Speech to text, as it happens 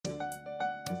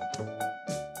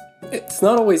It's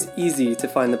not always easy to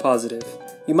find the positive.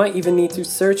 You might even need to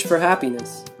search for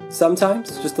happiness.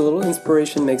 Sometimes, just a little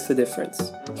inspiration makes a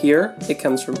difference. Here, it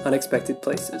comes from unexpected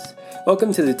places.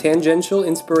 Welcome to the Tangential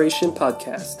Inspiration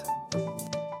Podcast.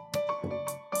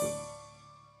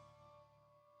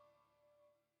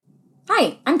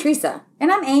 Hi, I'm Teresa. And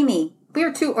I'm Amy. We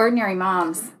are two ordinary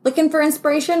moms. Looking for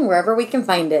inspiration wherever we can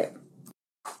find it.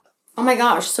 Oh my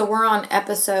gosh, so we're on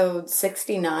episode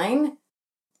 69?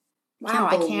 Wow,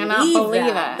 I cannot believe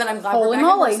it. But I'm glad Holy we're back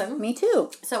moly. in person. Me too.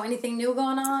 So anything new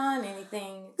going on?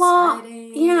 Anything Well,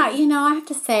 exciting? yeah, I have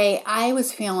to say, I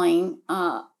was feeling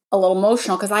a little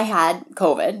emotional because I had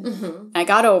COVID. Mm-hmm. I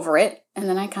got over it, and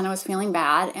then I kind of was feeling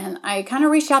bad. And I kind of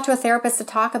reached out to a therapist to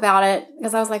talk about it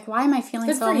because I was like, why am I feeling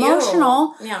Good so for you.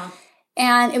 emotional? Yeah.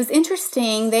 And it was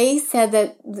interesting. They said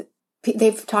that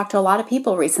they've talked to a lot of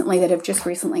people recently that have just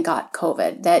recently got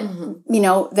COVID, that,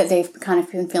 that they've kind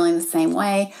of been feeling the same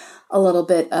way, a little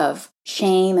bit of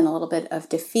shame and a little bit of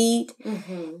defeat,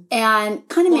 and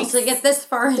kind of makes to get this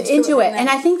far into it. And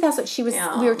I think that's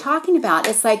what we were talking about.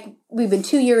 It's like we've been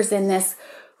 2 years in this.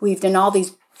 We've done all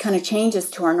these kind of changes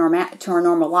to our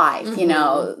normal life,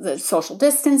 the social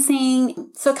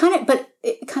distancing. So it kind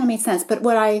of made sense. But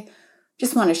what I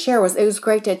just want to share was it was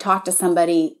great to talk to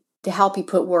somebody to help you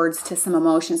put words to some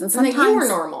emotions. And sometimes you were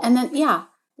normal. And then, yeah.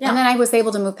 And then I was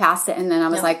able to move past it. And then I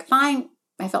was like, fine,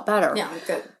 I felt better. Yeah,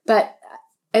 good. But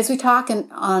as we talk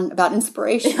about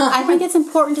inspiration, I think it's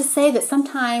important to say that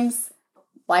sometimes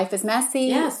life is messy.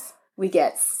 Yes. We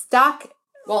get stuck.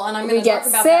 Well, and I'm going to talk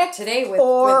about that today with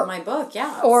my book.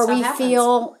 Yeah. Or we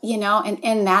feel,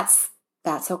 and that's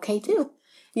okay too.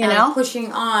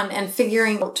 Pushing on and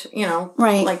figuring out,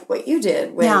 right. like what you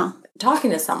did with talking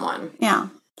to someone. Yeah.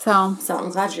 So I'm so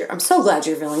glad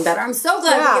you're feeling better. I'm so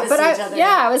glad we get to see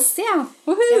each other.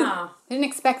 Woohoo. Yeah. I didn't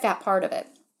expect that part of it.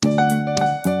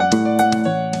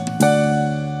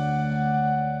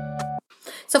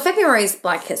 So February is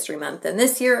Black History Month, and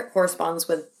this year it corresponds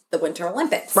with the Winter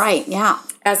Olympics. Right, yeah.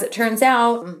 As it turns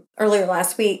out, earlier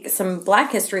last week, some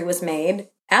Black history was made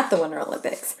at the Winter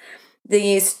Olympics.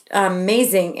 The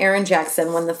amazing Erin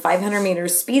Jackson won the 500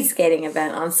 meters speed skating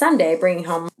event on Sunday, bringing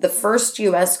home the first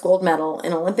U.S. gold medal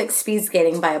in Olympic speed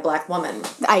skating by a Black woman.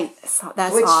 That's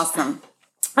awesome.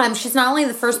 She's not only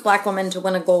the first Black woman to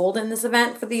win a gold in this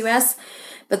event for the U.S.,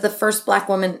 but the first Black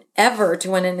woman ever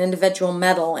to win an individual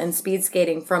medal in speed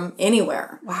skating from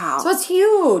anywhere. Wow. So it's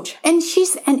huge. And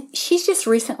she's just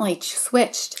recently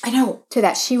switched. I know. To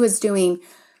that. She was figure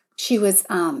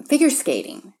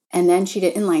skating, and then she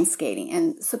did inline skating.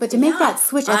 And so, but to make that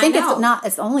switch, I think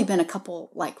it's only been a couple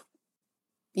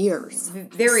years.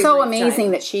 Very so amazing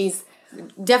time. That she's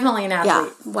definitely an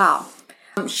athlete. Yeah. Wow.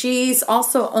 She's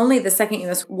also only the second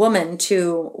U.S. woman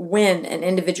to win an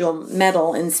individual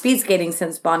medal in speed skating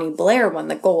since Bonnie Blair won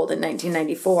the gold in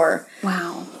 1994.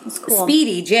 Wow. That's cool.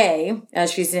 Speedy J,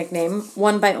 as she's nicknamed,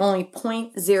 won by only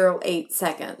 0.08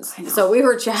 seconds. So we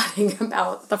were chatting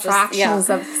about the fractions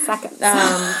of seconds.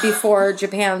 Before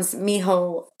Japan's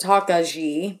Miho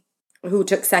Takagi, who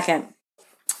took second.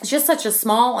 It's just such a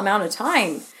small amount of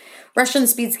time. Russian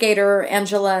speed skater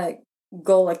Angela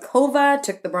Golikova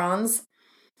took the bronze.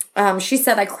 She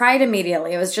said, I cried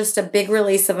immediately. It was just a big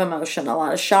release of emotion, a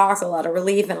lot of shock, a lot of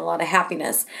relief, and a lot of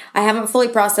happiness. I haven't fully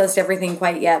processed everything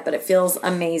quite yet, but it feels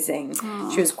amazing.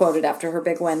 Aww. She was quoted after her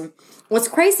big win. What's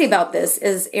crazy about this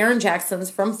is Erin Jackson's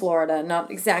from Florida, not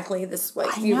exactly this way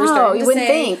you were starting to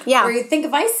say, where you think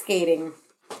of ice skating.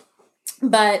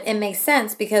 But it makes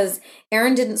sense because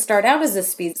Erin didn't start out as a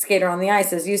speed skater on the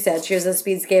ice, as you said. She was a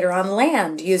speed skater on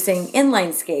land using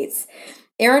inline skates.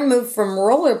 Erin moved from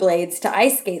rollerblades to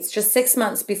ice skates just 6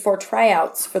 months before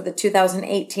tryouts for the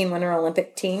 2018 Winter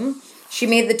Olympic team. She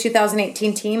made the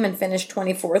 2018 team and finished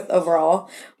 24th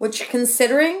overall, which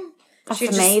considering... That's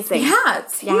amazing.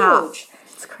 It's huge.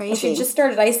 It's crazy. And she just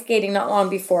started ice skating not long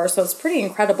before, so it's pretty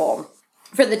incredible.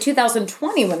 For the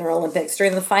 2020 Winter Olympics,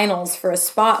 during the finals for a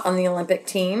spot on the Olympic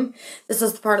team, this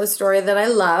is the part of the story that I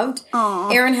loved.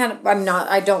 Aww. Erin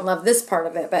I don't love this part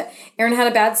of it, but Erin had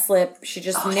a bad slip. She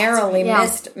just narrowly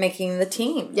missed making the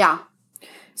team. Yeah.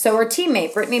 So her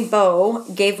teammate, Brittany Bowe,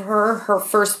 gave her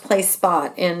first place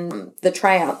spot in the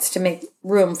tryouts to make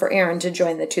room for Erin to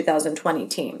join the 2020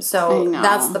 team. So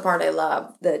that's the part I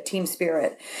love, the team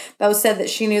spirit. Bowe said that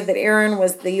she knew that Erin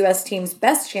was the U.S. team's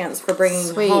best chance for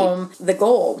bringing home the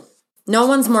gold. No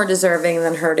one's more deserving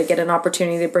than her to get an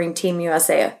opportunity to bring Team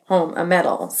USA home a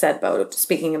medal, said Bowe,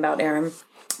 speaking about Erin.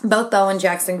 Both Bowe and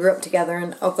Jackson grew up together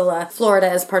in Ocala, Florida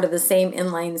as part of the same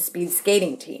inline speed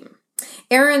skating team.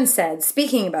 Erin said,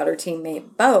 speaking about her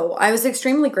teammate, Bo, I was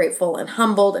extremely grateful and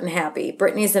humbled and happy.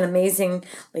 Brittany's an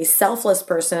amazingly selfless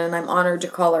person, and I'm honored to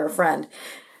call her a friend.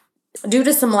 Due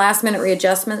to some last-minute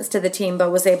readjustments to the team, Bo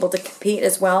was able to compete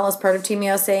as well as part of Team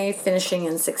USA, finishing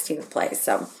in 16th place.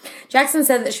 So Jackson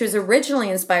said that she was originally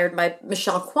inspired by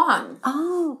Michelle Kwan.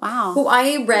 Oh, wow. Who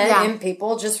I read in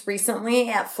People just recently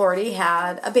at 40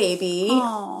 had a baby.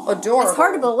 Oh, adorable. It's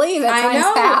hard to believe. I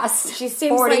know. Fast. She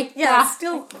seems 40. like,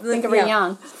 still. Think of her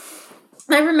young.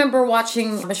 I remember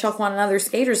watching Michelle Kwan and other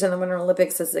skaters in the Winter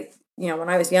Olympics as when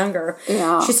I was younger.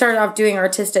 Yeah. She started off doing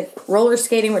artistic roller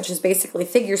skating, which is basically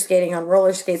figure skating on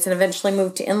roller skates, and eventually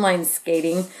moved to inline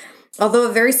skating. Although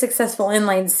a very successful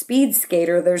inline speed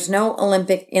skater, there's no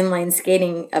Olympic inline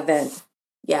skating event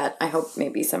yet. I hope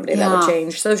maybe someday that'll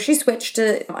change. So she switched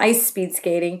to ice speed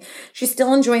skating. She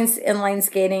still enjoys inline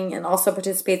skating and also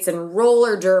participates in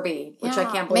roller derby, which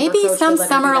I can't believe. Maybe some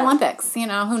Summer Olympics, who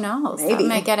knows? Maybe. Something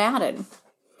may get added.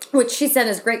 Which she said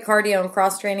is great cardio and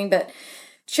cross training, but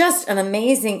just an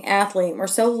amazing athlete. We're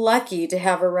so lucky to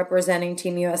have her representing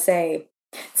Team USA.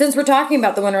 Since we're talking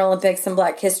about the Winter Olympics and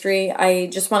Black history, I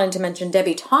just wanted to mention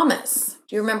Debbie Thomas.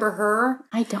 Do you remember her?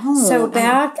 I don't. So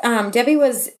back, Debbie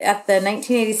was at the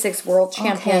 1986 World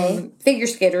Champion figure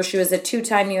skater. She was a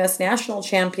 2-time U.S. national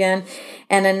champion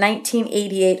and a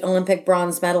 1988 Olympic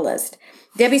bronze medalist.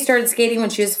 Debbie started skating when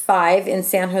she was 5 in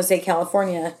San Jose,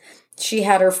 California. She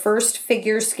had her first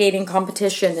figure skating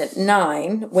competition at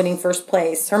 9, winning first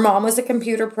place. Her mom was a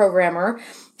computer programmer.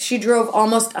 She drove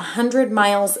almost 100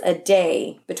 miles a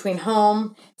day between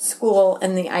home, school,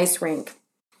 and the ice rink.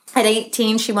 At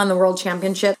 18, she won the World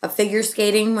Championship of Figure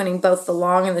Skating, winning both the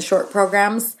long and the short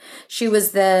programs. She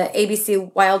was the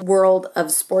ABC Wild World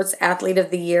of Sports Athlete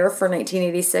of the Year for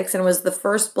 1986 and was the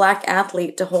first Black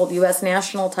athlete to hold U.S.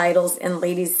 national titles in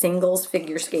ladies singles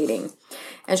figure skating.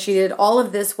 And she did all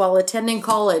of this while attending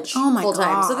college full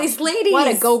time. So these ladies,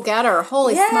 what a go-getter.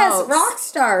 Holy smokes. Yes, rock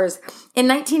stars. In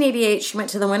 1988, she went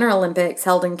to the Winter Olympics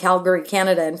held in Calgary,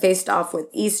 Canada, and faced off with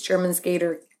East German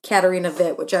skater Katarina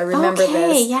Witt, which I remember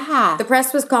this. Yeah. The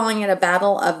press was calling it a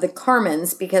battle of the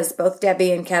Carmens because both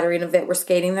Debbie and Katarina Witt were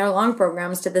skating their long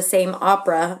programs to the same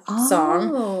opera song.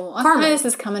 Carmen. This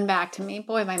is coming back to me.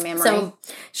 Boy, my memory. So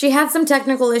she had some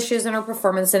technical issues in her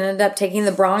performance and ended up taking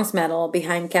the bronze medal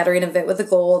behind Katarina Witt with the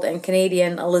gold and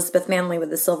Canadian Elizabeth Manley with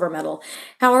the silver medal.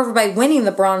 However, by winning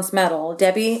the bronze medal,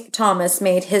 Debbie Thomas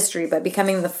made history by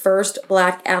becoming the first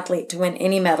Black athlete to win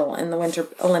any medal in the Winter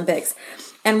Olympics.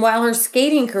 And while her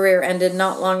skating career ended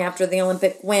not long after the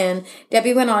Olympic win,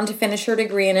 Debbie went on to finish her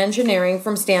degree in engineering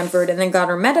from Stanford and then got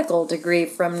her medical degree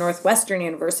from Northwestern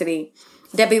University.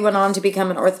 Debbie went on to become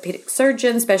an orthopedic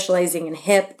surgeon specializing in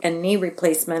hip and knee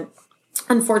replacement.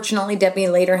 Unfortunately, Debbie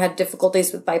later had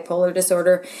difficulties with bipolar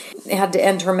disorder, had to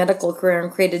end her medical career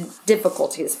and created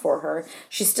difficulties for her.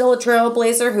 She's still a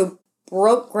trailblazer who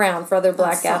broke ground for other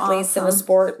Black athletes in a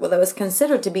sport that was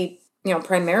considered to be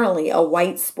primarily a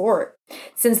white sport.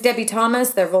 Since Debbie Thomas,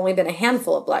 there have only been a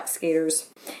handful of Black skaters.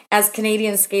 As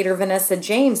Canadian skater Vanessa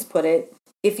James put it,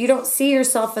 if you don't see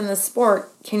yourself in the sport,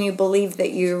 can you believe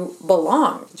that you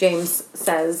belong? James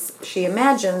says she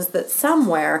imagines that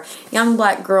somewhere young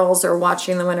Black girls are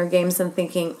watching the Winter Games and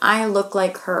thinking, I look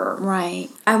like her. Right.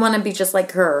 I want to be just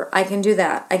like her. I can do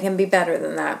that. I can be better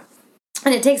than that.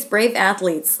 And it takes brave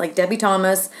athletes like Debbie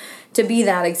Thomas to be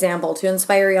that example, to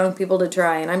inspire young people to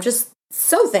try. And I'm just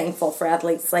so thankful for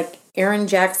athletes like Erin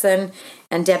Jackson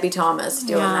and Debbie Thomas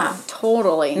doing that.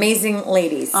 Totally. Amazing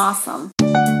ladies. Awesome.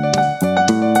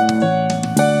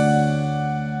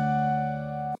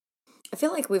 I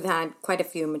feel like we've had quite a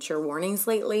few mature warnings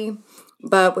lately,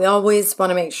 but we always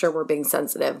want to make sure we're being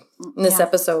sensitive. In this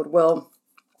episode, we'll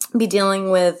be dealing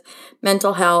with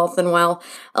mental health, and while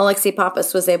Alexi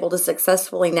Pappas was able to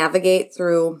successfully navigate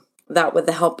through that with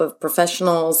the help of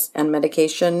professionals and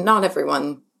medication, not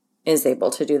everyone is able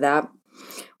to do that.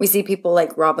 We see people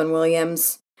like Robin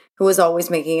Williams, who was always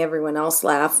making everyone else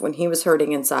laugh when he was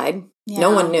hurting inside. Yeah,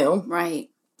 no one knew. Right.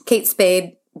 Kate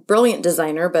Spade, brilliant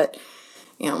designer, but,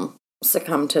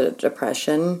 succumbed to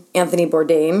depression. Anthony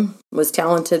Bourdain was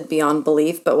talented beyond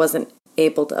belief, but wasn't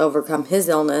able to overcome his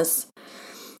illness.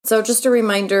 So just a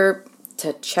reminder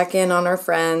to check in on our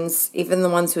friends, even the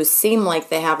ones who seem like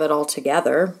they have it all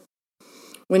together.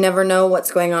 We never know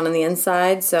what's going on the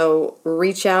inside, so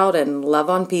reach out and love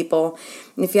on people.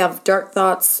 And if you have dark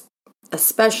thoughts,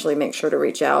 especially make sure to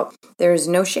reach out. There is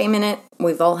no shame in it.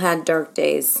 We've all had dark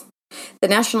days. The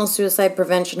National Suicide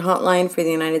Prevention Hotline for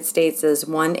the United States is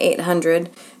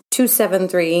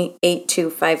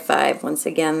 1-800-273-8255. Once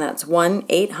again, that's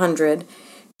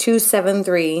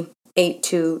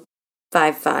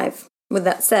 1-800-273-8255. With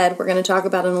that said, we're going to talk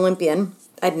about an Olympian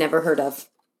I'd never heard of.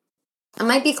 I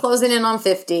might be closing in on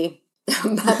 50,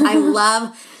 but I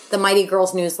love the Mighty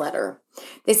Girls newsletter.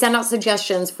 They send out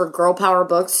suggestions for girl power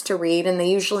books to read, and they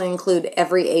usually include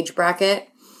every age bracket.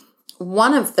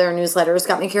 One of their newsletters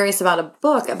got me curious about a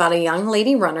book about a young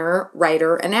lady runner,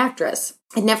 writer, and actress.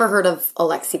 I'd never heard of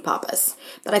Alexi Pappas,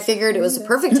 but I figured it was a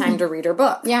perfect time to read her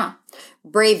book. Yeah.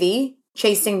 Bravey,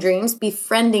 Chasing Dreams,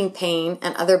 Befriending Pain,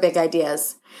 and Other Big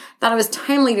Ideas. Thought it was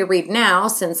timely to read now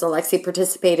since Alexi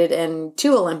participated in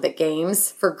 2 Olympic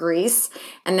Games for Greece,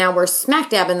 and now we're smack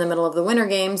dab in the middle of the Winter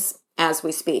Games as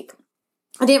we speak.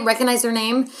 I didn't recognize her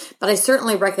name, but I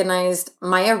certainly recognized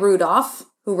Maya Rudolph,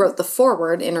 who wrote the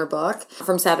foreword in her book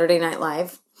from Saturday Night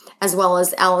Live, as well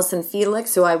as Allison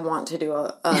Felix, who I want to do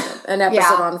an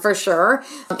episode on for sure,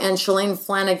 and Shalane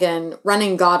Flanagan,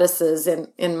 Running Goddesses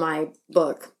in my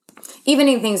book.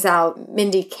 Evening things out,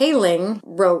 Mindy Kaling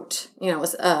wrote,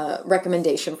 a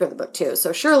recommendation for the book too.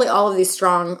 So surely all of these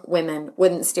strong women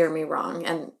wouldn't steer me wrong.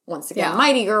 And once again,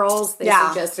 Mighty Girls, they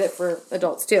suggest it for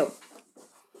adults too.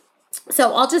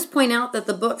 So I'll just point out that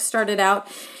the book started out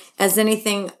as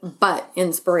anything but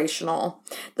inspirational.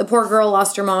 The poor girl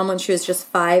lost her mom when she was just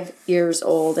 5 years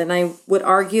old. And I would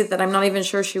argue that I'm not even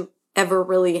sure she ever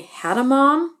really had a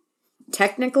mom.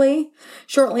 Technically,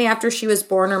 shortly after she was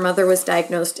born, her mother was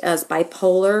diagnosed as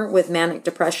bipolar with manic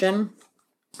depression.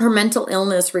 Her mental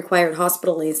illness required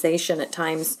hospitalization at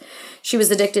times. She was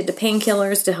addicted to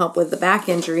painkillers to help with the back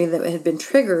injury that had been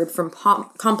triggered from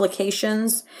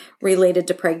complications related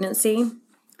to pregnancy.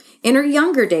 In her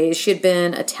younger days, she had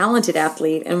been a talented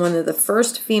athlete and one of the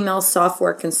first female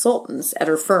software consultants at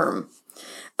her firm.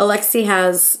 Alexi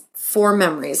has 4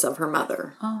 memories of her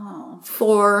mother. Oh.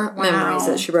 4 memories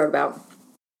that she wrote about.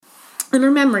 In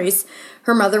her memories,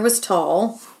 her mother was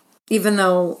tall, even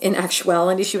though in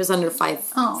actuality she was under 5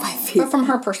 feet. But from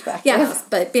her perspective. Yes,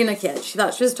 but being a kid, she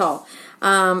thought she was tall.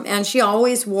 And she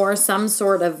always wore some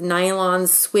sort of nylon,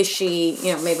 swishy,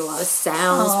 made a lot of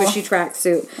sound, swishy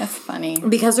tracksuit. That's funny.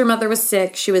 Because her mother was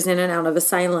sick, she was in and out of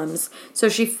asylums. So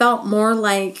she felt more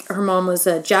like her mom was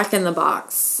a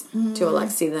jack-in-the-box to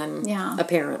Alexi than a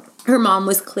parent. Her mom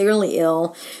was clearly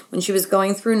ill. When she was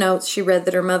going through notes, she read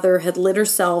that her mother had lit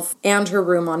herself and her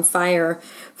room on fire.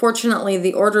 Fortunately,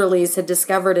 the orderlies had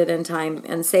discovered it in time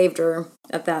and saved her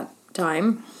at that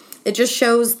time. It just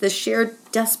shows the sheer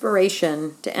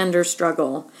desperation to end her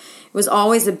struggle. It was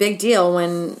always a big deal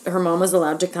when her mom was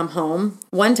allowed to come home.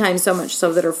 One time so much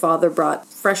so that her father brought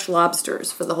fresh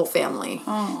lobsters for the whole family.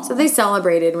 Aww. So they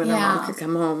celebrated when her mom could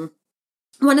come home.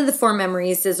 One of the 4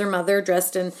 memories is her mother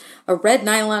dressed in a red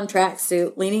nylon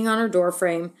tracksuit, leaning on her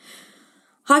doorframe.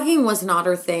 Hugging was not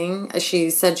her thing.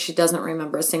 She said she doesn't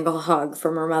remember a single hug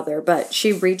from her mother, but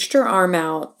she reached her arm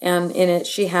out, and in it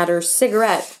she had her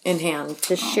cigarette in hand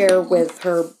to share with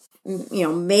her,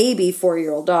 maybe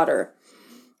 4-year-old daughter.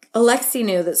 Alexi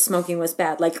knew that smoking was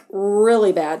bad, like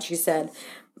really bad, she said,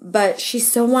 but she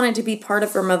so wanted to be part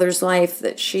of her mother's life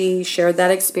that she shared that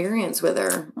experience with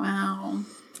her. Wow.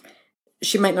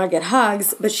 She might not get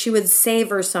hugs, but she would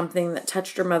savor something that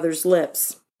touched her mother's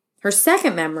lips. Her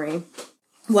second memory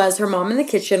was her mom in the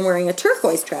kitchen wearing a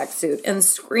turquoise tracksuit and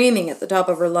screaming at the top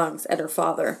of her lungs at her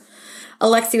father.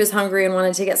 Alexi was hungry and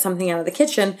wanted to get something out of the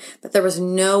kitchen, but there was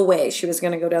no way she was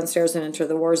going to go downstairs and enter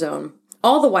the war zone.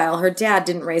 All the while, her dad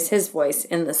didn't raise his voice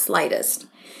in the slightest.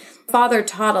 Father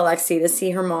taught Alexi to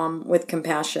see her mom with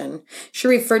compassion. She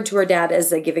referred to her dad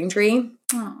as a giving tree.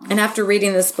 Aww. And after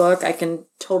reading this book, I can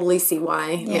totally see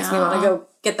why. It makes me want to go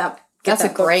get that. That's a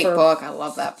great book. I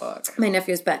love that book. My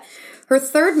nephew's pet. Her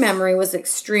third memory was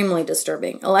extremely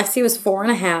disturbing. Alexi was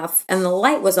 4.5, and the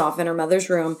light was off in her mother's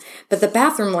room, but the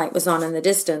bathroom light was on in the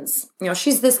distance.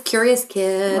 She's this curious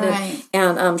kid, right.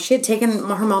 and she had taken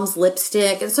her mom's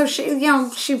lipstick, and so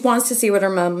she wants to see what her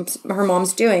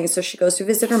mom's doing. So she goes to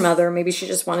visit her mother. Maybe she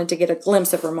just wanted to get a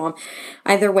glimpse of her mom.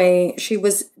 Either way, she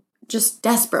was just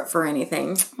desperate for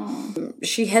anything. Aww.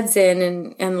 She heads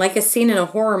in, and like a scene in a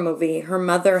horror movie, her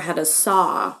mother had a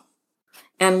saw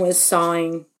and was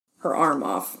sawing her arm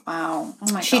off. Wow. Oh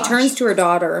my gosh. She turns to her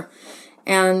daughter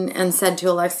and said to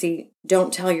Alexi,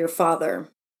 "Don't tell your father."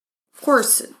 Of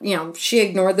course, she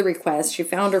ignored the request. She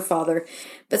found her father.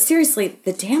 But seriously,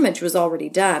 the damage was already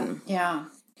done. Yeah.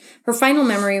 Her final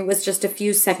memory was just a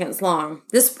few seconds long.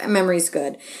 This memory's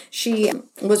good. She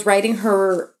was riding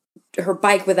her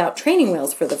bike without training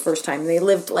wheels for the first time. They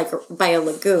lived by a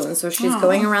lagoon. So she's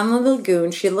going around the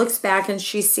lagoon. She looks back and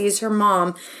she sees her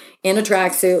mom in a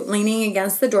tracksuit, leaning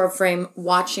against the doorframe,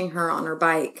 watching her on her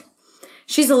bike.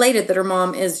 she's elated that her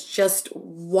mom is just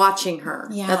watching her.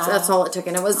 Yeah. That's all it took.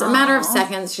 And it was a matter of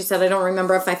seconds. She said, I don't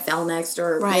remember if I fell next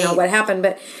or what happened.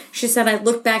 But she said, I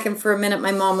looked back and for a minute,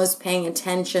 my mom was paying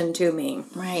attention to me.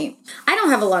 Right. I don't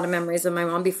have a lot of memories of my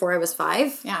mom before I was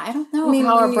 5. Yeah, I don't know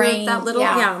how our brain... that little,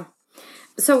 yeah.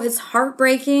 So it's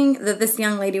heartbreaking that this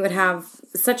young lady would have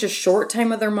such a short time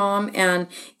with her mom, and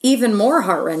even more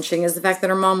heart-wrenching is the fact that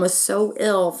her mom was so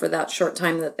ill for that short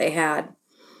time that they had.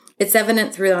 It's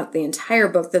evident throughout the entire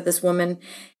book that this woman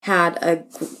has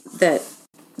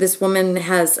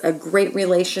a great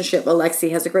relationship.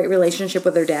 Alexi has a great relationship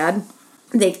with her dad.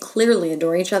 They clearly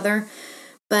adore each other.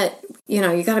 But,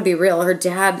 you got to be real. Her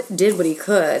dad did what he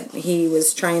could. He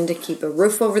was trying to keep a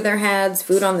roof over their heads,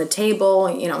 food on the table.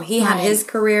 He had his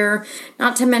career.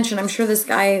 Not to mention, I'm sure this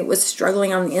guy was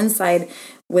struggling on the inside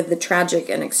with the tragic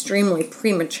and extremely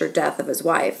premature death of his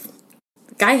wife.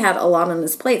 The guy had a lot on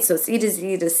his plate, so it's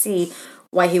easy to see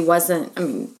why he wasn't,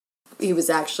 he was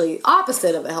actually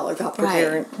opposite of a helicopter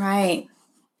parent. Right.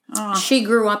 She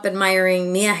grew up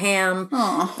admiring Mia Hamm,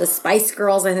 the Spice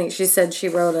Girls. I think she said she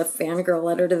wrote a fangirl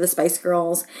letter to the Spice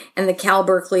Girls, and the Cal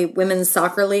Berkeley Women's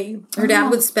Soccer League. Her dad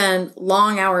would spend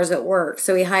long hours at work,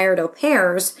 so he hired au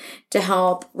pairs to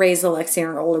help raise Alexi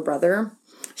and her older brother.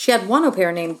 She had one au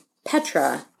pair named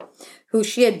Petra, who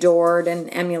she adored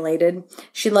and emulated.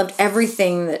 She loved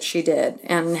everything that she did,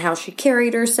 and how she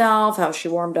carried herself, how she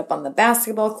warmed up on the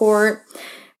basketball court.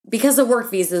 Because of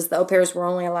work visas, the au pairs were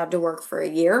only allowed to work for a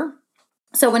year.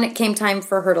 So when it came time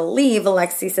for her to leave,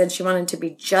 Alexi said she wanted to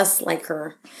be just like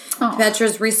her.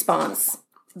 Petra's response,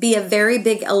 be a very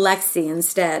big Alexi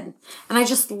instead. And I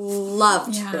just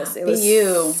loved this. It was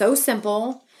so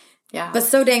simple, but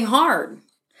so dang hard.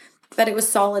 But it was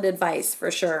solid advice for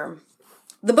sure.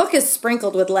 The book is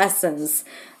sprinkled with lessons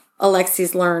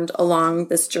Alexi's learned along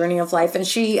this journey of life. And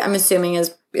she, I'm assuming,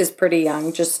 is pretty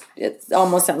young. Just, it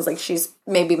almost sounds like she's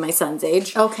maybe my son's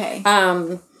age. Okay.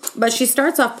 But she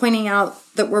starts off pointing out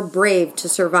that we're brave to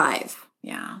survive.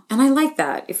 Yeah. And I like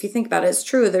that. If you think about it, it's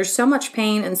true. There's so much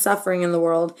pain and suffering in the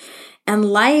world. And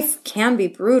life can be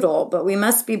brutal, but we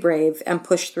must be brave and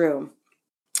push through.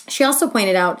 She also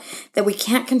pointed out that we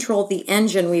can't control the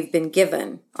engine we've been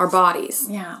given, our bodies.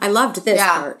 Yeah. I loved this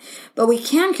part. But we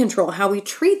can control how we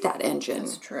treat that engine.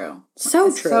 It's true.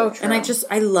 So true. And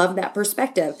I love that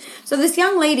perspective. So this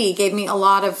young lady gave me a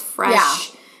lot of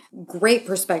fresh, great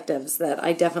perspectives that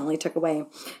I definitely took away.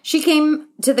 She came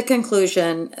to the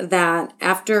conclusion that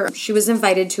after she was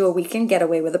invited to a weekend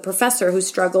getaway with a professor who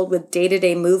struggled with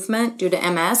day-to-day movement due to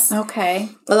MS. Okay.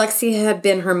 Alexi had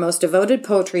been her most devoted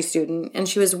poetry student, and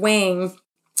she was weighing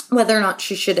whether or not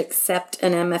she should accept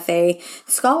an MFA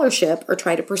scholarship or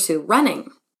try to pursue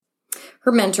running.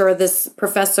 Her mentor, this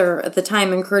professor at the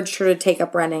time, encouraged her to take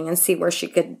up running and see where she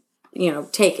could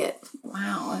take it.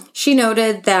 Wow. She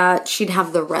noted that she'd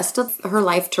have the rest of her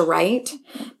life to write,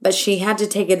 but she had to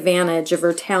take advantage of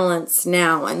her talents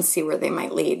now and see where they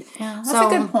might lead. Yeah, that's a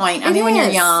good point. I mean, when you're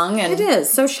young. It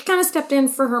is. So she kind of stepped in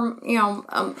for her,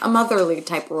 a motherly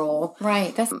type role.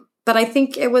 Right. But I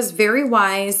think it was very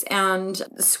wise and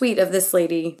sweet of this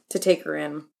lady to take her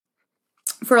in.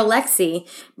 For Alexi,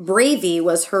 bravey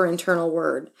was her internal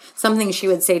word, something she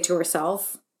would say to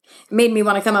herself. Made me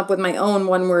want to come up with my own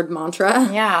one-word mantra.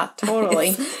 Yeah,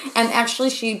 totally. And actually,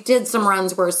 she did some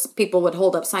runs where people would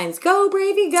hold up signs, "Go,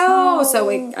 Bravey, go!" So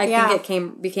I think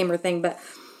it became her thing. But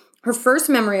her first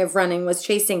memory of running was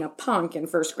chasing a punk in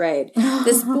first grade.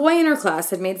 This boy in her class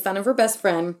had made fun of her best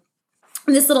friend.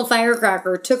 This little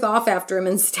firecracker took off after him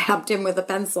and stabbed him with a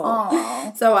pencil.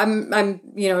 Aww. So I'm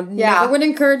never would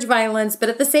encourage violence, but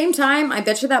at the same time, I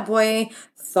bet you that boy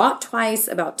thought twice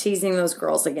about teasing those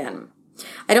girls again.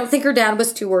 I don't think her dad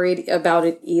was too worried about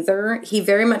it either. He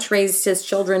very much raised his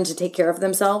children to take care of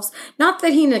themselves. Not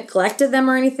that he neglected them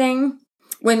or anything.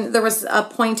 When there was a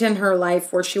point in her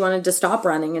life where she wanted to stop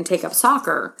running and take up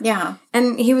soccer. Yeah.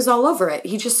 And he was all over it.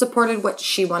 He just supported what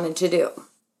she wanted to do,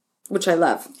 which I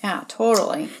love. Yeah,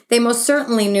 totally. They most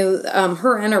certainly knew,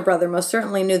 her and her brother most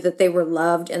certainly knew that they were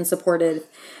loved and supported.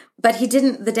 But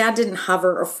the dad didn't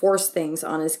hover or force things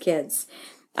on his kids.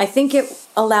 I think it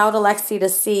allowed Alexi to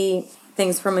see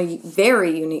things from a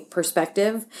very unique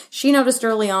perspective. She noticed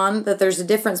early on that there's a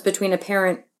difference between a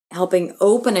parent helping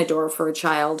open a door for a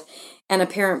child and a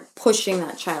parent pushing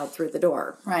that child through the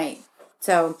door. Right.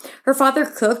 So her father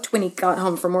cooked when he got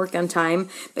home from work on time,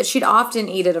 but she'd often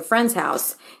eat at a friend's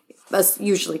house,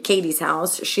 usually Katie's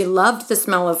house. She loved the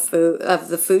smell of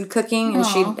the food cooking, and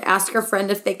she'd ask her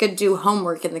friend if they could do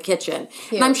homework in the kitchen.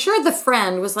 Cute. And I'm sure the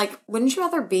friend was like, wouldn't you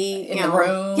rather be in the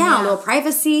room? Yeah, a little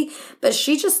privacy. But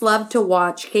she just loved to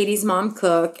watch Katie's mom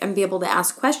cook and be able to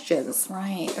ask questions.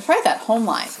 Right. Probably that home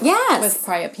life. Yes. Was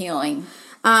probably appealing.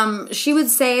 She would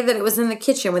say that it was in the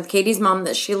kitchen with Katie's mom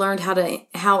that she learned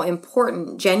how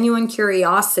important genuine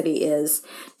curiosity is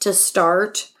to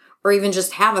start or even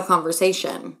just have a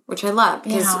conversation, which I love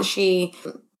because she,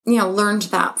 learned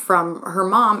that from her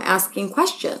mom asking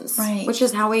questions, right. which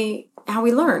is how we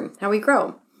learn, how we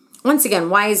grow. Once again,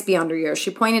 wise beyond her years.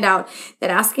 She pointed out that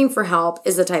asking for help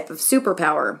is a type of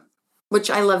superpower,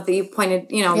 which I love that you pointed,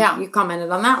 you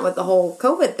commented on that with the whole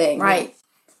COVID thing. Right.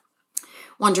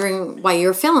 Wondering why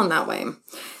you're feeling that way.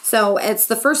 So it's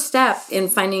the first step in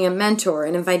finding a mentor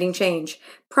and inviting change.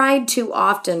 Pride too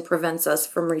often prevents us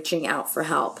from reaching out for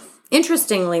help.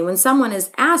 Interestingly, when someone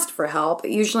is asked for help,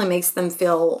 it usually makes them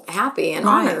feel happy and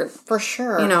honored. For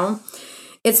sure.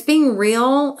 It's being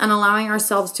real and allowing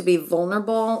ourselves to be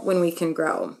vulnerable when we can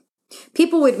grow.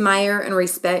 People we admire and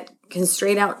respect can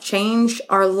straight out change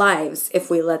our lives if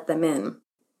we let them in.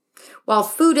 While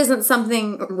food isn't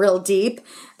something real deep,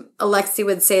 Alexi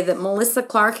would say that Melissa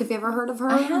Clark, have you ever heard of her?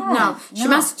 No. She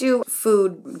must do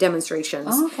food demonstrations.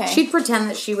 Oh, okay. She'd pretend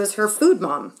that she was her food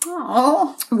mom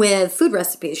Oh. with food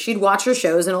recipes. She'd watch her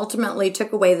shows and ultimately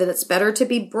took away that it's better to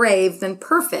be brave than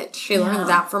perfect. She learned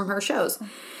that from her shows.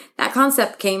 That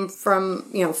concept came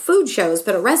from, food shows,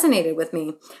 but it resonated with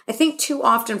me. I think too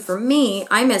often for me,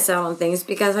 I miss out on things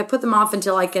because I put them off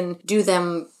until I can do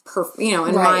them,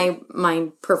 in my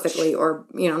mind perfectly or,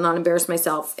 not embarrass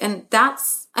myself. And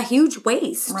that's a huge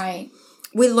waste. Right.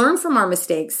 We learn from our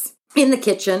mistakes in the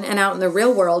kitchen and out in the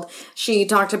real world. She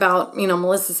talked about,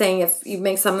 Melissa saying if you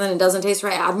make something that doesn't taste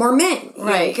right, add more mint.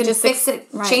 Right. You can just fix it,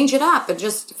 change it up and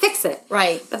just fix it.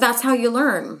 Right. But that's how you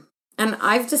learn. And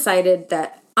I've decided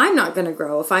that I'm not going to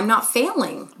grow if I'm not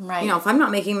failing. Right. If I'm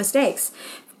not making mistakes.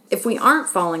 If we aren't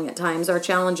falling at times, our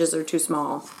challenges are too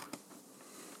small.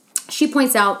 She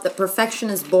points out that perfection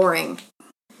is boring,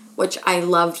 which I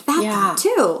loved that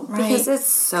too. Right. Because it's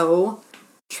so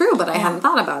true, but I hadn't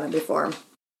thought about it before.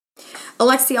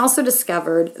 Alexi also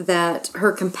discovered that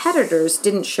her competitors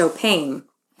didn't show pain,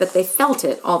 but they felt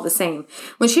it all the same.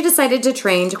 When she decided to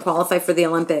train to qualify for the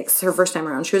Olympics, her first time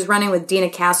around, she was running with Dina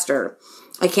Castor.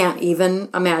 I can't even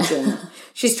imagine.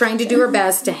 She's trying to do her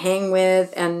best to hang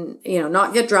with and,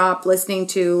 not get dropped, listening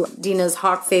to Dina's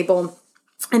hawk fable,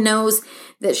 and knows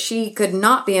that she could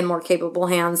not be in more capable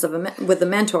hands with a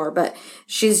mentor, but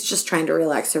she's just trying to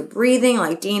relax her breathing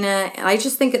like Dina. And I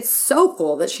just think it's so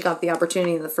cool that she got the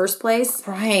opportunity in the first place.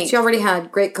 Right. She already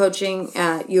had great coaching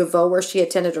at U of O where she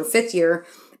attended her 5th year,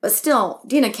 but still,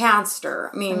 Dina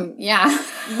Castor,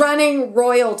 running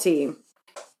royalty.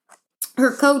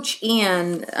 Her coach,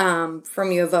 Ian,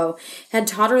 from U of O, had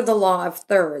taught her the law of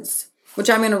thirds, which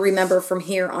I'm going to remember from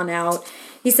here on out.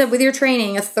 He said, with your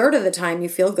training, a third of the time you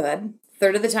feel good, a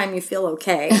third of the time you feel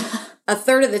okay, a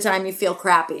third of the time you feel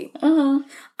crappy.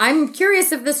 I'm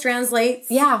curious if this translates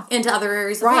into other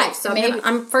areas of life. So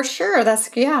I'm for sure.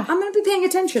 I'm going to be paying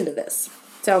attention to this.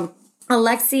 So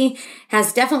Alexi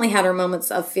has definitely had her moments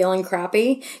of feeling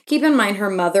crappy. Keep in mind her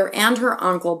mother and her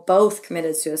uncle both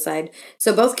committed suicide.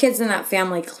 So both kids in that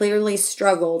family clearly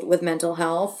struggled with mental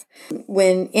health.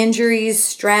 When injuries,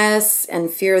 stress,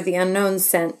 and fear of the unknown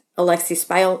sent Alexi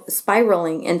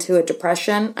spiraling into a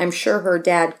depression, I'm sure her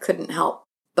dad couldn't help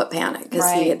but panic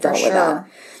because he had dealt with that.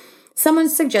 Someone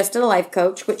suggested a life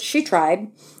coach, which she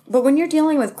tried. But when you're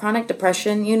dealing with chronic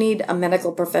depression, you need a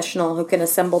medical professional who can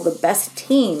assemble the best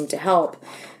team to help.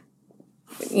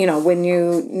 When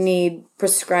you need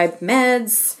prescribed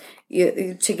meds,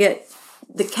 to get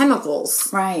the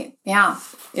chemicals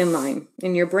in line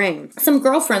in your brain. Some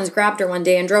girlfriends grabbed her one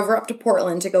day and drove her up to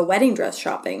Portland to go wedding dress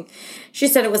shopping. She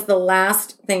said it was the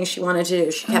last thing she wanted to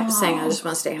do. She kept saying, I just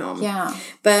want to stay home. Yeah.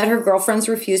 But her girlfriends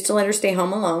refused to let her stay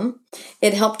home alone.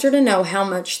 It helped her to know how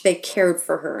much they cared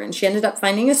for her. And she ended up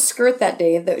finding a skirt that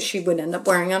day that she would end up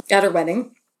wearing at her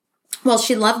wedding. Well,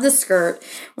 she loved the skirt.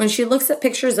 When she looks at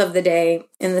pictures of the day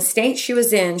in the state she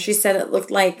was in, she said it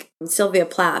looked like Sylvia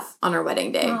Plath on her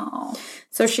wedding day. Oh.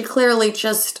 So she clearly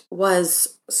just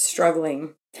was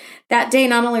struggling. That day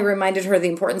not only reminded her the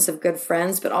importance of good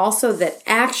friends, but also that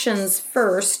actions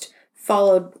first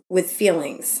followed with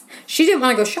feelings. She didn't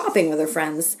want to go shopping with her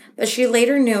friends, but she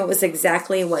later knew it was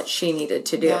exactly what she needed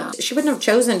to do. Yeah. She wouldn't have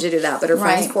chosen to do that, but her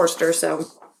friends forced her, so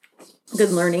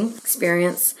Good learning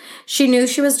experience. She knew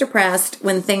she was depressed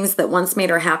when things that once made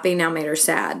her happy now made her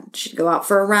sad. She'd go out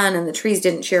for a run and the trees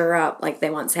didn't cheer her up like they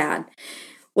once had. It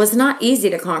was not easy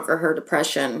to conquer her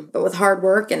depression, but with hard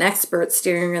work and experts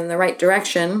steering her in the right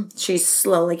direction, she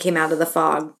slowly came out of the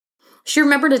fog. She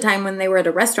remembered a time when they were at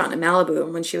a restaurant in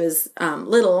Malibu when she was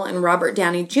little and Robert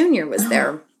Downey Jr. was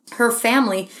there. Her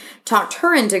family talked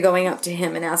her into going up to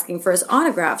him and asking for his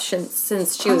autograph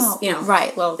since she was,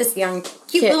 this young,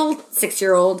 cute little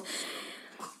 6-year-old.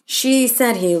 She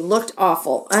said he looked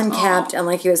awful, unkempt, and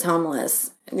like he was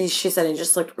homeless. She said he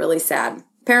just looked really sad.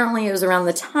 Apparently, it was around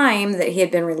the time that he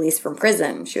had been released from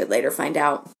prison, she would later find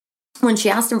out. When she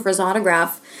asked him for his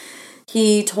autograph,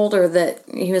 he told her that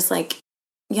he was like,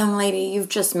 young lady, you've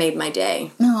just made my day.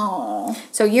 No.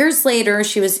 So years later,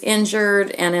 she was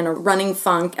injured and in a running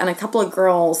funk, and a couple of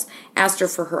girls asked her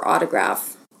for her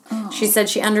autograph. Oh. She said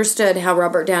she understood how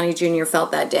Robert Downey Jr.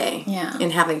 felt that day. Yeah.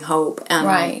 And having hope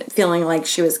and feeling like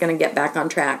she was going to get back on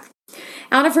track.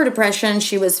 Out of her depression,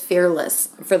 she was fearless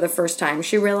for the first time.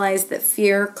 She realized that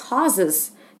fear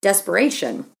causes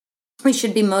desperation. We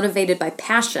should be motivated by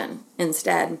passion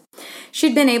instead.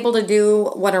 She'd been able to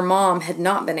do what her mom had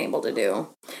not been able to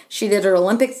do. She did her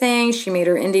Olympic thing. She made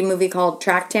her indie movie called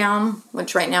Tracktown,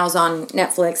 which right now is on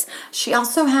Netflix. She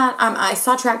also had, I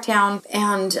saw Tracktown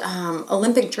and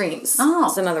Olympic Dreams. Oh,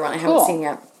 that's another one I haven't seen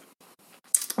yet.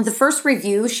 The first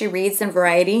review she reads in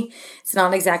Variety, it's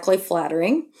not exactly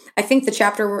flattering. I think the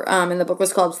chapter in the book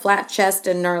was called Flat Chest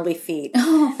and Gnarly Feet.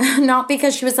 Oh. Not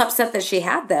because she was upset that she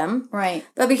had them. Right.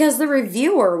 But because the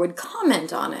reviewer would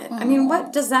comment on it. I mean,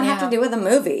 what does that have to do with a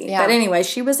movie? Yeah. But anyway,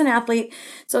 she was an athlete,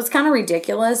 so it's kind of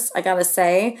ridiculous, I gotta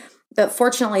say. But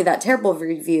fortunately, that terrible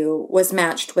review was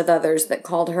matched with others that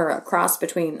called her a cross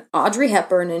between Audrey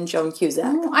Hepburn and Joan Cusack.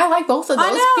 Oh, I like both of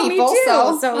those people. Me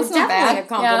too. So it was definitely a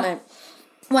compliment. Yeah.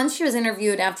 Once she was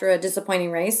interviewed after a disappointing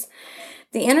race,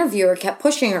 the interviewer kept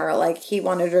pushing her like he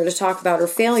wanted her to talk about her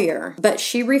failure. But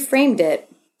she reframed it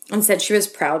and said she was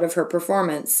proud of her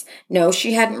performance. No,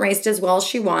 she hadn't raced as well as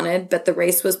she wanted, but the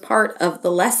race was part of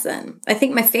the lesson. I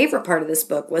think my favorite part of this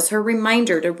book was her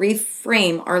reminder to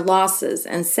reframe our losses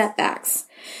and setbacks,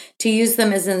 to use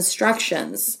them as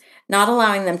instructions, not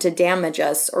allowing them to damage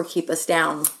us or keep us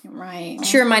down. Right.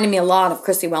 She reminded me a lot of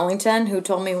Chrissy Wellington, who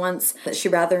told me once that she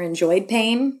rather enjoyed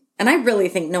pain. And I really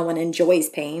think no one enjoys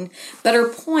pain. But her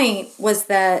point was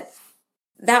that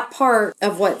part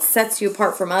of what sets you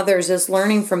apart from others is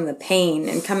learning from the pain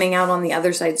and coming out on the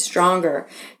other side stronger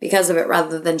because of it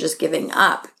rather than just giving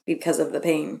up because of the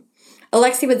pain.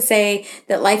 Alexi would say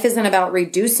that life isn't about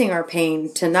reducing our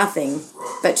pain to nothing,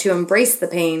 but to embrace the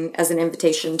pain as an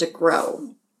invitation to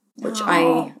grow. Which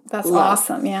that's love.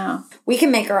 Awesome, yeah. We can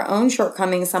make our own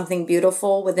shortcomings something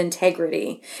beautiful with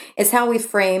integrity. It's how we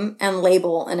frame and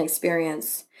label an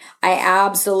experience. I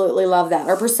absolutely love that.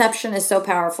 Our perception is so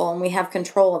powerful and we have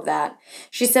control of that.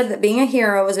 She said that being a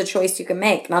hero is a choice you can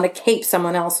make, not a cape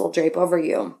someone else will drape over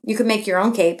you. You can make your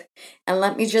own cape. And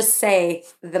let me just say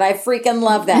that I freaking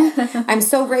love that. I'm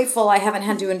so grateful I haven't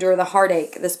had to endure the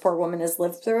heartache this poor woman has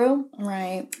lived through.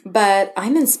 Right. But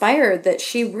I'm inspired that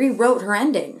she rewrote her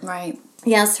ending. Right.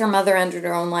 Yes, her mother ended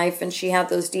her own life and she had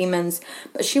those demons,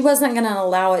 but she wasn't going to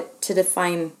allow it to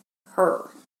define her.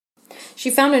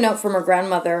 She found a note from her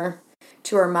grandmother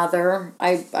to her mother.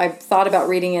 I thought about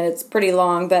reading it. It's pretty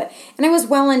long, and it was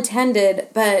well intended,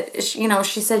 but she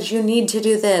said, you need to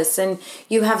do this and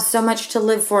you have so much to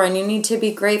live for and you need to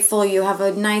be grateful. You have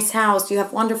a nice house. You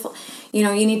have wonderful, you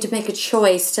need to make a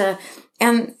choice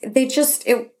and they just,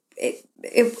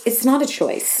 it's not a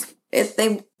choice.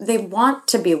 They want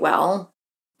to be well.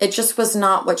 It just was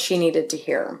not what she needed to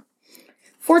hear.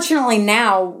 Fortunately,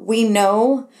 now we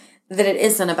know that it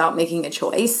isn't about making a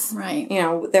choice. Right.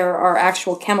 There are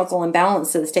actual chemical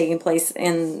imbalances taking place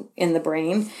in the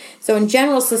brain. So in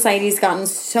general, society's gotten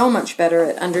so much better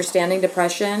at understanding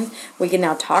depression. We can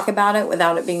now talk about it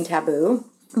without it being taboo.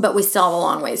 But we still have a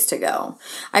long ways to go.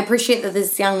 I appreciate that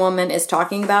this young woman is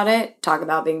talking about it. Talk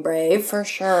about being brave. For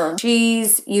sure.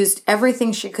 She's used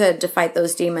everything she could to fight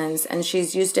those demons, and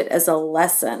she's used it as a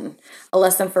lesson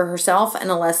for herself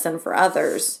and a lesson for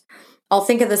others. I'll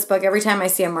think of this book every time I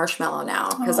see a marshmallow now,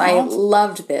 because I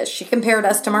loved this. She compared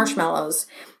us to marshmallows,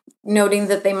 noting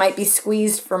that they might be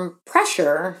squeezed from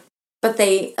pressure, but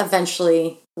they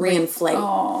eventually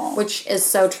reinflate, which is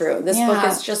so true. This book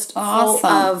is just full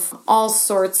of all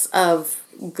sorts of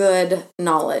good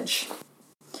knowledge.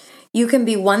 You can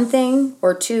be one thing,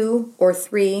 or two, or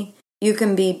three. You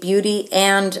can be Beauty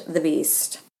and the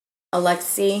Beast.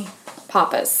 Alexi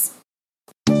Pappas.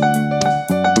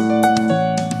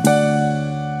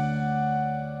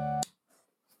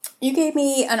 You gave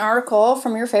me an article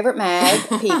from your favorite mag,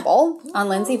 People, on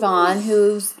Lindsey Vonn,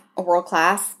 who's a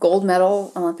world-class gold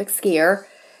medal Olympic skier.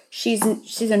 She's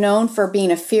known for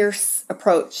being a fierce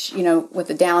approach, with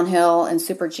the downhill and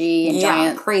super G and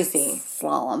giant crazy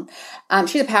slalom.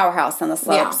 She's a powerhouse on the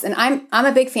slopes, and I'm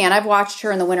a big fan. I've watched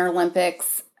her in the Winter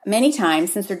Olympics many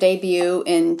times since her debut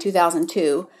in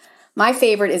 2002. My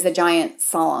favorite is the giant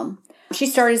slalom. She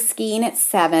started skiing at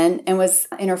 7 and was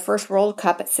in her first World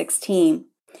Cup at 16.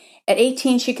 At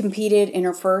 18, she competed in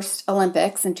her first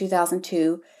Olympics in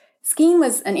 2002. Skiing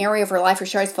was an area of her life where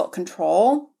she always felt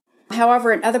control.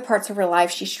 However, in other parts of her life,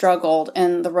 she struggled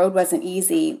and the road wasn't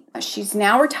easy. She's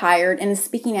now retired and is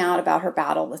speaking out about her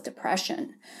battle with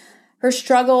depression. Her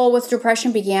struggle with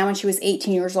depression began when she was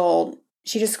 18 years old.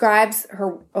 She describes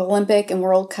her Olympic and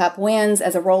World Cup wins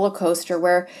as a roller coaster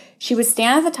where she would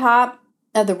stand at the top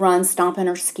of the run stomping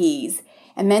her skis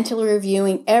and mentally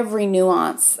reviewing every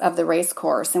nuance of the race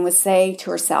course and would say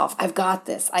to herself, I've got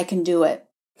this, I can do it.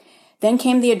 Then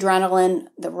came the adrenaline,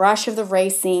 the rush of the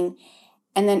racing,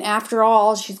 and then after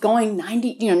all, she's going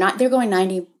 90, they're going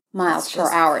 90 miles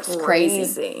per hour. It's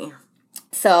crazy.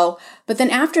 So, but then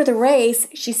after the race,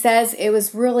 she says it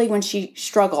was really when she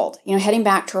struggled, heading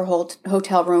back to her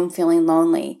hotel room feeling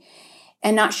lonely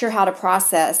and not sure how to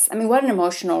process. I mean, what an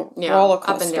emotional roller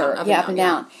coaster. Up and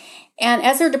down. And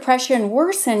as her depression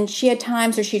worsened, she had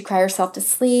times where she'd cry herself to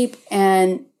sleep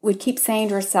and would keep saying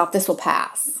to herself, this will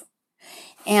pass.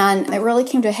 And it really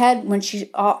came to a head when she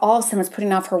all of a sudden was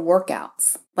putting off her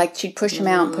workouts. Like she'd push them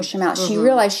out and push them out. She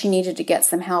realized she needed to get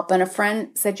some help. And a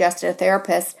friend suggested a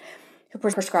therapist who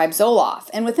prescribed Zoloft.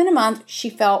 And within a month, she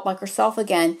felt like herself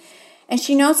again. And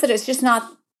she knows that it's just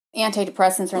not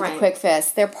antidepressants or the quick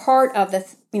fix. They're part of the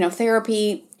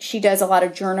therapy. She does a lot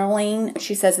of journaling.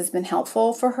 She says it's been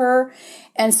helpful for her,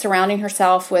 and surrounding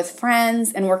herself with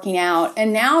friends and working out.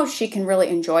 And now she can really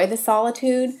enjoy the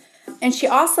solitude. And she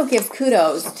also gives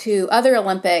kudos to other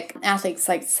Olympic athletes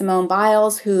like Simone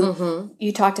Biles, who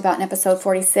you talked about in episode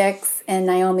 46, and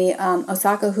Naomi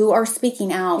Osaka, who are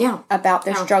speaking out about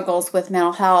their struggles with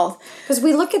mental health. Because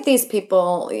we look at these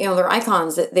people, they're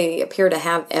icons, that they appear to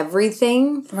have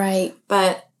everything. Right.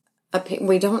 But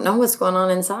we don't know what's going on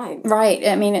inside. Right.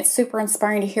 I mean, it's super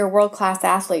inspiring to hear world-class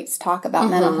athletes talk about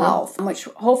mental health, which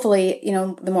hopefully,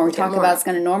 the more we talk about, it's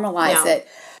going to normalize it.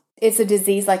 It's a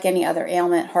disease like any other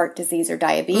ailment, heart disease or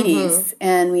diabetes,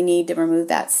 and we need to remove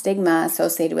that stigma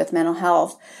associated with mental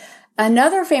health.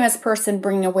 Another famous person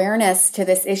bringing awareness to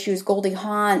this issue is Goldie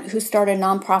Hawn, who started a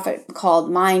nonprofit called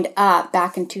Mind Up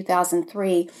back in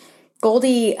 2003.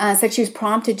 Goldie said she was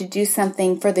prompted to do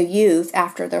something for the youth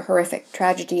after the horrific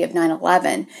tragedy of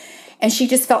 9/11, and she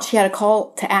just felt she had a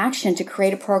call to action to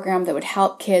create a program that would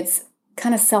help kids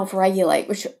kind of self-regulate,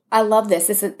 which I love this.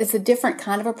 It's a different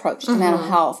kind of approach to mental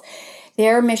health.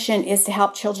 Their mission is to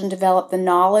help children develop the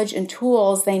knowledge and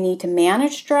tools they need to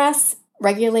manage stress,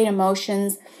 regulate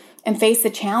emotions, and face the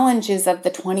challenges of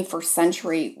the 21st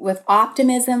century with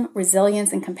optimism,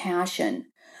 resilience, and compassion.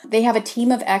 They have a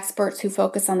team of experts who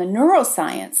focus on the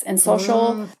neuroscience and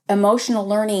social emotional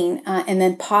learning, and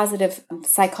then positive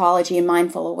psychology and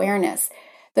mindful awareness.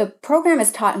 The program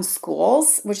is taught in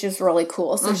schools, which is really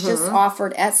cool. So it's just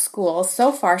offered at schools.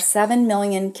 So far, 7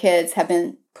 million kids have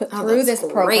been put through this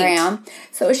program.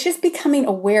 So it's just becoming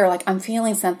aware, like I'm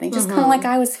feeling something, just kind of like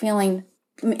I was feeling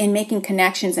in making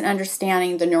connections and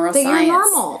understanding the neuroscience. That you're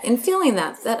normal in feeling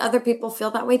that other people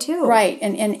feel that way too. Right,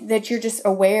 and that you're just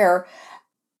aware.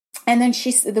 And then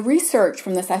the research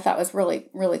from this I thought was really,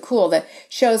 really cool, that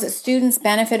shows that students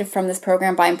benefited from this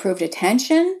program by improved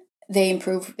attention. They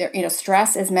improve their,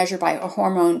 stress as measured by a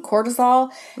hormone cortisol.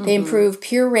 They improve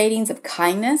peer ratings of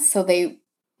kindness. So they,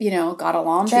 got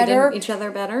along better. Treated each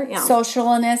other better. Yeah.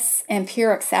 Socialness and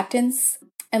peer acceptance.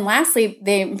 And lastly,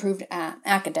 they improved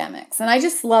academics. And I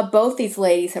just love both these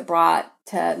ladies have brought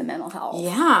to the mental health.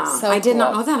 Yeah. So I did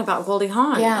not know that about Goldie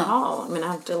Hawn at all. I'm going to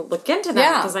have to look into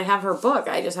that because I have her book.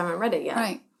 I just haven't read it yet.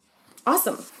 Right.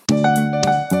 Awesome.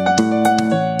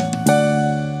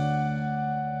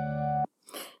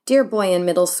 Dear boy in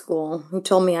middle school who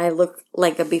told me I look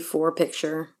like a before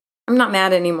picture. I'm not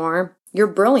mad anymore. You're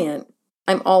brilliant.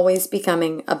 I'm always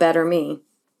becoming a better me.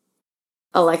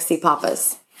 Alexi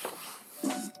Pappas.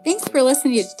 Thanks for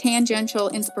listening to Tangential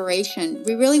Inspiration.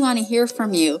 We really want to hear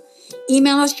from you.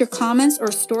 Email us your comments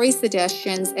or story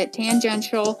suggestions at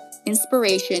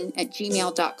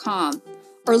tangentialinspiration@gmail.com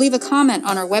or leave a comment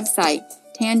on our website,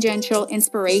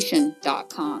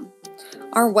 tangentialinspiration.com.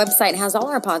 Our website has all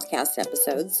our podcast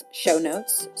episodes, show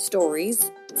notes,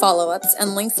 stories, follow-ups,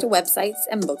 and links to websites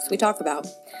and books we talk about.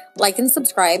 Like and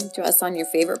subscribe to us on your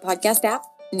favorite podcast app,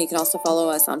 and you can also follow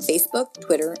us on Facebook,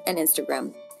 Twitter, and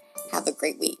Instagram. Have a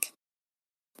great week.